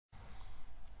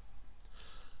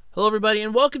Hello everybody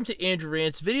and welcome to Andrew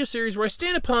Rants, video series where I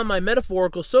stand upon my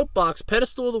metaphorical soapbox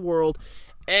pedestal of the world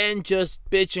and just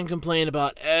bitch and complain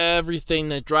about everything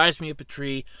that drives me up a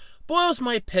tree, boils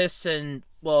my piss, and,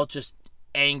 well, just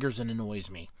angers and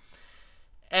annoys me.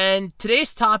 And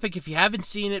today's topic, if you haven't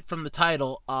seen it from the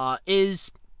title, is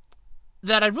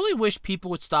that I really wish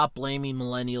people would stop blaming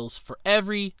millennials for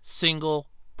every single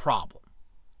problem.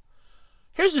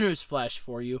 Here's a news flash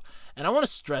for you, and I want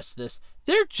to stress this.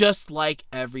 They're just like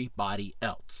everybody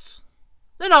else.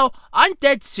 No, I'm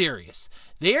dead serious.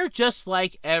 They're just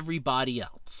like everybody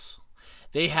else.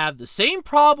 They have the same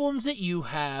problems that you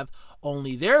have,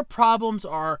 only their problems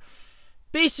are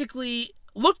basically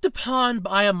looked upon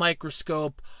by a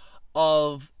microscope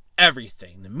of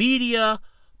everything. The media,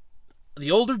 the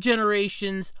older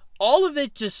generations, all of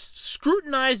it just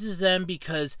scrutinizes them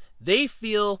because they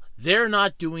feel they're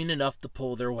not doing enough to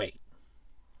pull their weight.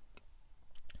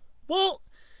 Well,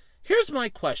 here's my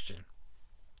question.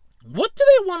 What do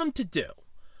they want them to do?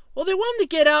 Well, they want them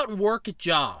to get out and work at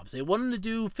jobs. They want them to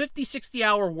do 50,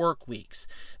 60-hour work weeks.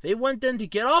 They want them to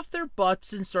get off their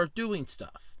butts and start doing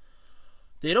stuff.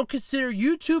 They don't consider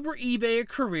YouTube or eBay a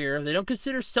career. They don't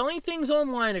consider selling things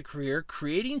online a career,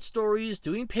 creating stories,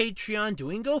 doing Patreon,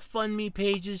 doing GoFundMe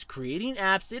pages, creating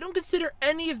apps. They don't consider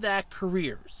any of that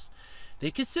careers.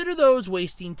 They consider those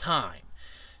wasting time.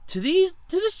 To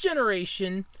this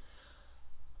generation,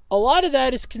 a lot of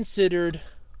that is considered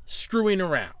screwing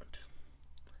around.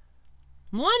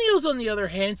 Millennials, on the other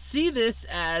hand, see this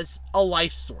as a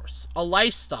life source, a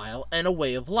lifestyle, and a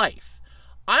way of life.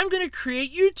 I'm going to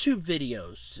create YouTube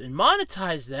videos and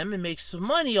monetize them and make some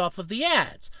money off of the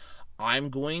ads. I'm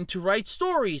going to write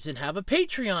stories and have a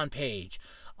Patreon page.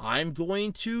 I'm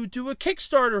going to do a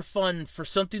Kickstarter fund for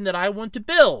something that I want to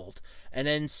build and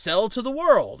then sell to the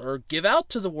world or give out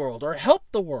to the world or help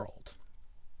the world.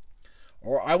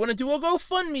 Or I want to do a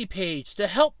GoFundMe page to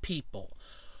help people.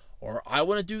 Or I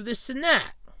want to do this and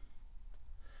that.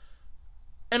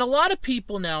 And a lot of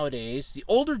people nowadays, the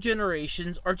older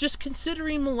generations, are just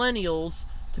considering millennials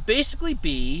to basically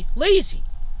be lazy.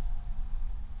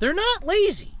 They're not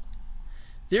lazy.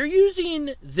 They're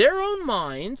using their own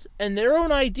minds and their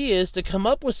own ideas to come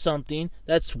up with something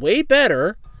that's way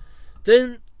better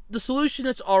than the solution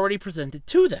that's already presented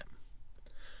to them.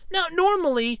 Now,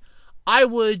 normally, I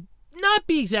would not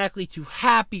be exactly too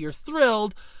happy or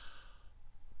thrilled,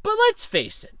 but let's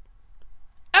face it,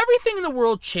 everything in the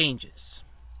world changes.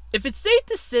 If it stayed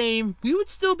the same, we would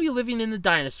still be living in the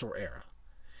dinosaur era.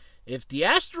 If the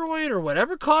asteroid or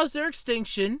whatever caused their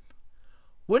extinction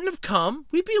wouldn't have come,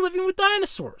 we'd be living with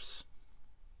dinosaurs.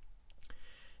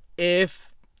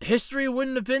 If history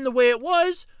wouldn't have been the way it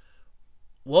was,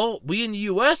 well, we in the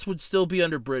US would still be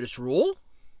under British rule.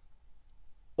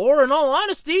 Or, in all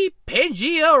honesty,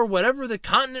 Pangea, or whatever the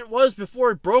continent was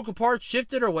before it broke apart,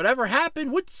 shifted, or whatever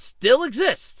happened, would still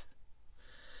exist.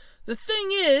 The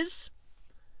thing is,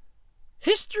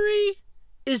 history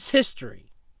is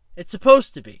history. It's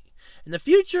supposed to be. And the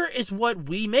future is what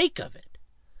we make of it.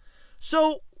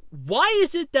 So, why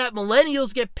is it that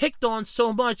millennials get picked on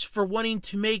so much for wanting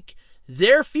to make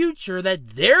their future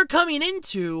that they're coming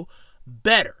into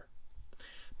better?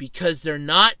 Because they're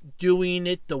not doing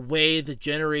it the way the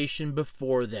generation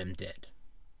before them did.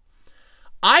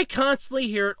 I constantly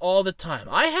hear it all the time.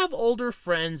 I have older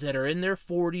friends that are in their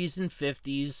 40s and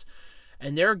 50s,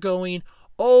 and they're going,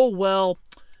 oh, well,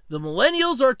 the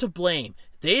millennials are to blame.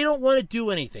 They don't want to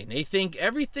do anything. They think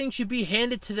everything should be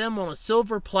handed to them on a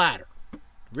silver platter.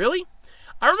 Really?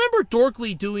 I remember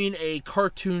Dorkly doing a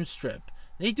cartoon strip.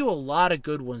 They do a lot of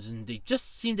good ones, and they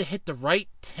just seem to hit the right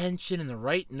tension and the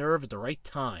right nerve at the right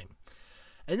time.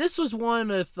 And this was one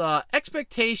of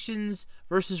expectations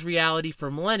versus reality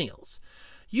for millennials.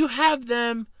 You have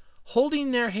them holding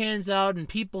their hands out and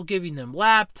people giving them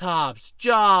laptops,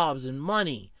 jobs, and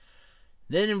money.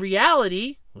 Then in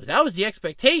reality, that was the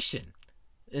expectation.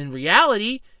 In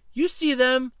reality, you see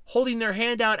them holding their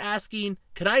hand out asking,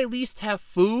 can I at least have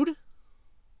food?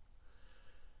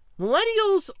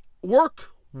 Millennials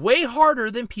work way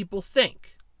harder than people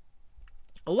think.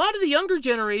 A lot of the younger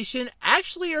generation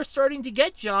actually are starting to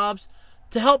get jobs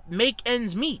to help make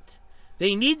ends meet.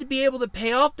 They need to be able to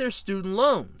pay off their student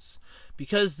loans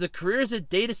because the careers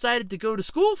that they decided to go to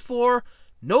school for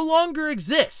no longer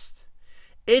exist.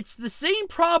 It's the same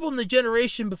problem the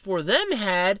generation before them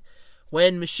had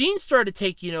when machines started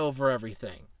taking over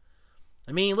everything.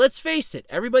 I mean, let's face it,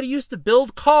 everybody used to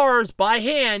build cars by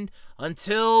hand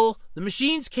until the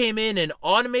machines came in and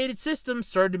automated systems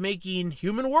started making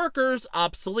human workers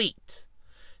obsolete.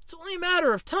 It's only a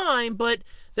matter of time, but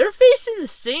they're facing the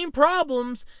same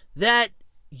problems that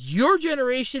your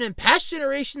generation and past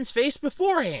generations faced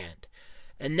beforehand.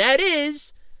 And that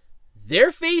is,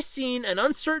 they're facing an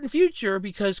uncertain future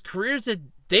because careers that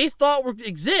they thought would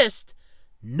exist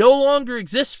no longer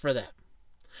exist for them.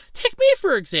 Take me,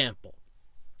 for example.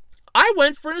 I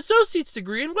went for an associate's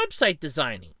degree in website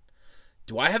designing.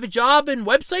 Do I have a job in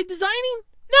website designing?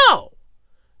 No.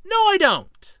 No, I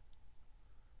don't.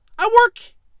 I work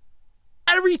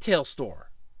at a retail store.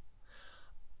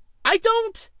 I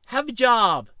don't have a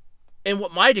job in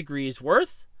what my degree is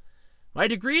worth. My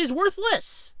degree is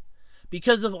worthless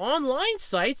because of online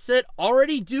sites that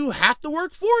already do half the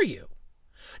work for you.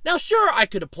 Now, sure, I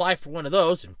could apply for one of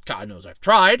those, and God knows I've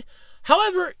tried.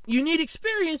 However, you need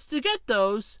experience to get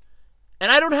those,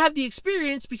 and I don't have the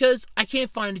experience because I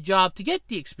can't find a job to get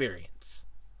the experience.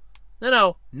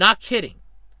 No, not kidding.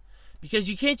 Because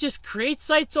you can't just create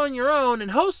sites on your own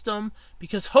and host them,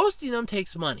 because hosting them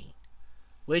takes money.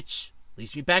 Which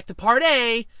leads me back to part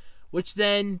A, which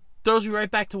then throws me right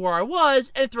back to where I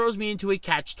was and throws me into a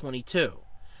catch-22,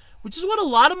 which is what a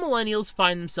lot of millennials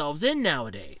find themselves in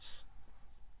nowadays.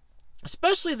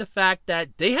 Especially the fact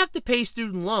that they have to pay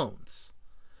student loans.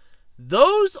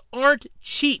 Those aren't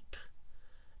cheap,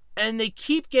 and they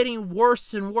keep getting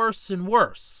worse and worse and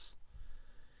worse.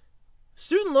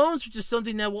 Student loans are just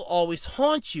something that will always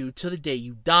haunt you till the day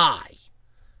you die.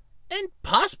 And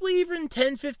possibly even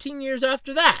 10, 15 years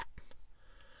after that.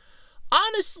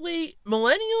 Honestly,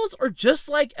 millennials are just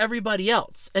like everybody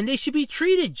else, and they should be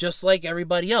treated just like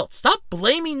everybody else. Stop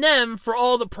blaming them for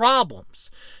all the problems.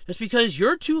 Just because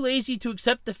you're too lazy to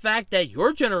accept the fact that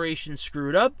your generation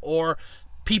screwed up, or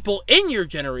people in your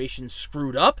generation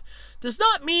screwed up, does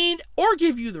not mean or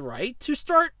give you the right to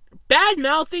start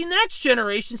bad-mouthing the next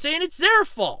generation, saying it's their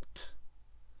fault.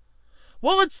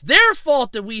 Well, it's their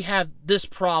fault that we have this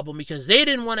problem because they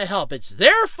didn't want to help. It's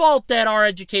their fault that our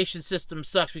education system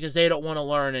sucks because they don't want to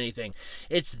learn anything.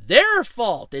 It's their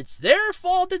fault. It's their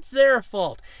fault. It's their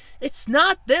fault. It's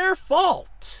not their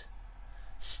fault.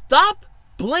 Stop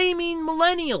blaming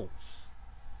millennials.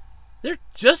 They're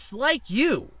just like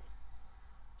you.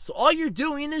 So all you're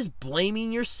doing is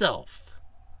blaming yourself.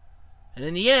 And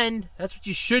in the end, that's what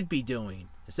you should be doing,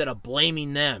 instead of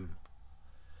blaming them.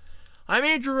 I'm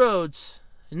Andrew Rhodes,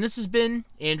 and this has been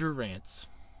Andrew Rants.